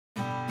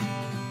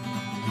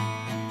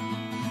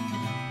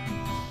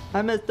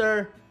Hi,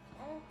 mister.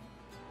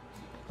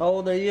 How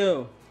old are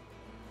you?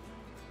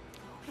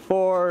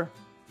 4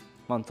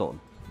 months old.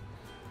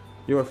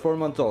 You are 4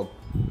 months old.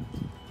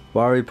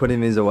 Why are we putting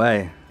these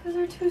away? Because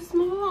they're too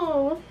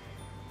small.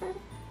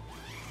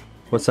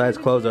 What size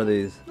clothes are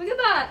these? Look at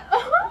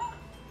that.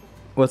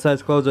 What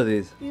size clothes are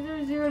these? These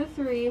are 0 to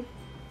 3.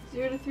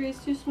 0 to 3 is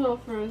too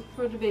small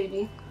for the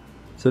baby.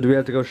 So do we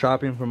have to go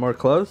shopping for more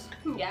clothes?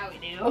 Yeah, we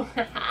do.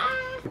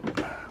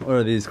 What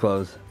are these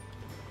clothes?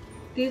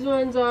 These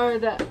ones are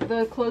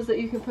the clothes that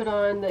you can put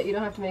on that you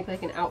don't have to make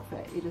like an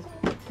outfit. You just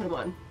put them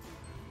on.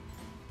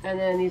 And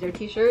then these are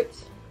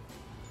t-shirts.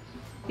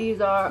 These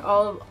are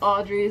all of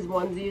Audrey's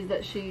onesies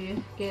that she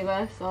gave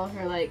us. All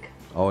her like...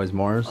 Always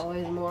mores?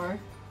 Always more.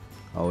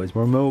 Always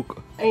more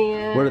milk.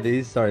 And... What are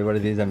these? Sorry, what are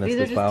these? I missed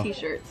this pile. These are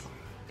just t-shirts.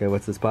 Okay,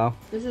 what's this pile?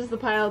 This is the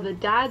pile that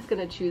Dad's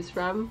gonna choose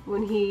from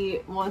when he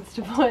wants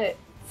to put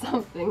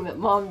something that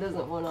Mom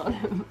doesn't want on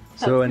him.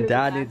 So when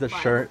Dad needs a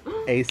shirt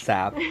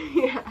ASAP,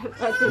 yeah,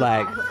 that's his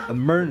like pile.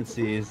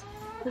 emergencies,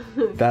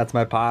 that's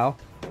my pile.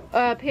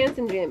 Pants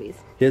and jammies.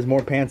 He has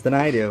more pants than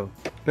I do.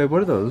 Babe,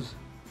 what are those?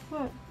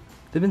 What?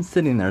 They've been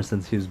sitting there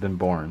since he's been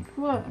born.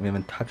 What? We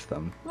haven't touched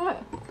them.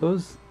 What?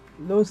 Those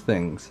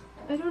things.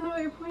 I don't know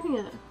what you're pointing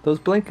at. Those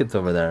blankets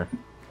over there.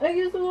 I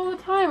use them all the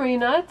time. Are you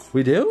nuts?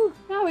 We do?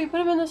 Yeah, we put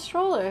them in the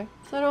stroller,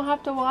 so I don't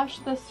have to wash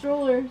the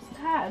stroller's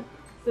pad.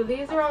 So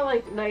these are all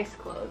like nice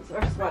clothes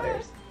or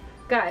sweaters.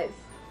 Guys.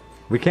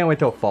 We can't wait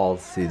till fall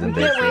season,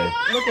 basically.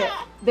 Look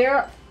at, there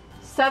are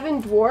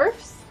 7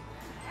 dwarfs.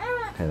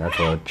 Okay, that's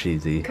a little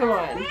cheesy. Come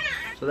on.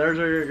 So there's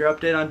your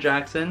update on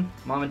Jackson.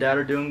 Mom and Dad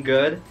are doing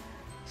good.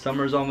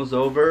 Summer's almost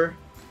over.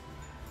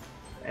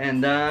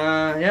 And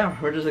yeah,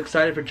 we're just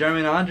excited for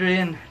Jeremy and Audrey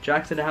and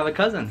Jackson to have a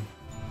cousin.